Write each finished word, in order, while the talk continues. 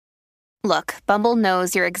Look, Bumble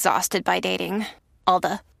knows you're exhausted by dating. All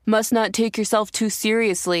the must not take yourself too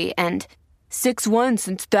seriously and 6'1"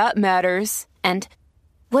 since that matters. And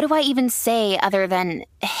what do I even say other than,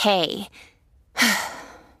 hey?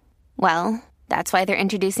 Well, that's why they're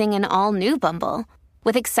introducing an all-new Bumble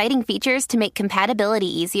with exciting features to make compatibility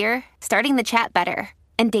easier, starting the chat better,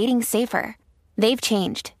 and dating safer. They've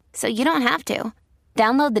changed, so you don't have to.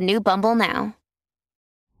 Download the new Bumble now.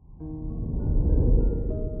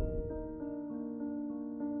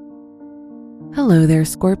 Hello there,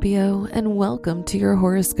 Scorpio, and welcome to your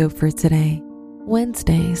horoscope for today,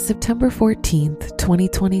 Wednesday, September 14th,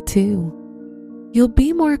 2022. You'll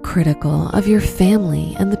be more critical of your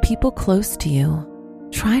family and the people close to you.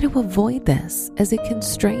 Try to avoid this as it can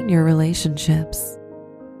strain your relationships.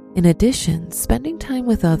 In addition, spending time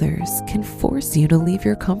with others can force you to leave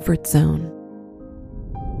your comfort zone.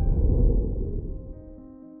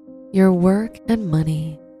 Your work and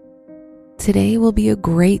money. Today will be a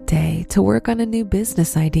great day to work on a new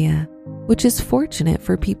business idea, which is fortunate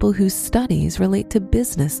for people whose studies relate to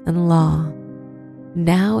business and law.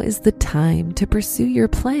 Now is the time to pursue your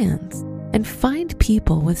plans and find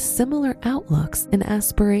people with similar outlooks and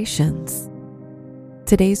aspirations.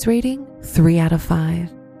 Today's rating, 3 out of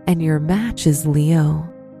 5, and your match is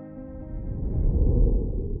Leo.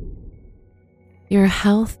 Your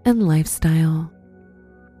health and lifestyle.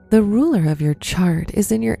 The ruler of your chart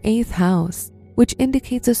is in your 8th house, which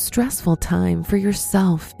indicates a stressful time for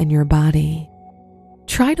yourself and your body.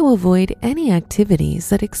 Try to avoid any activities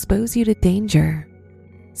that expose you to danger.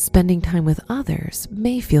 Spending time with others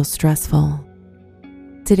may feel stressful.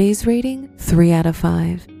 Today's rating, 3 out of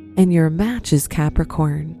 5, and your match is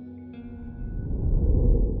Capricorn.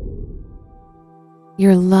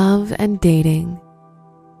 Your love and dating.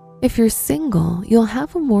 If you're single, you'll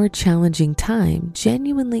have a more challenging time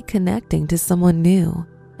genuinely connecting to someone new,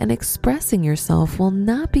 and expressing yourself will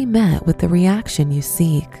not be met with the reaction you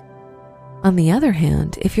seek. On the other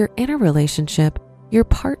hand, if you're in a relationship, your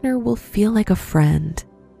partner will feel like a friend.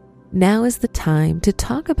 Now is the time to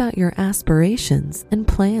talk about your aspirations and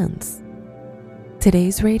plans.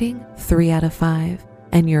 Today's rating, 3 out of 5,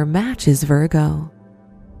 and your match is Virgo.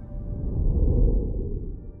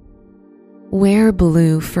 Wear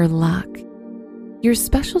blue for luck. Your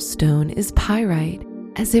special stone is pyrite,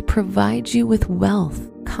 as it provides you with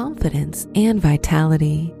wealth, confidence, and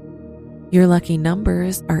vitality. Your lucky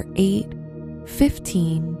numbers are 8,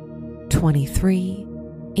 15, 23,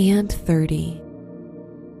 and 30.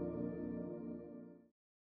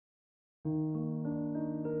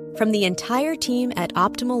 From the entire team at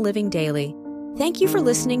Optimal Living Daily, thank you for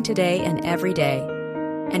listening today and every day.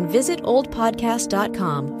 And visit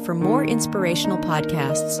oldpodcast.com for more inspirational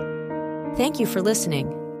podcasts. Thank you for listening.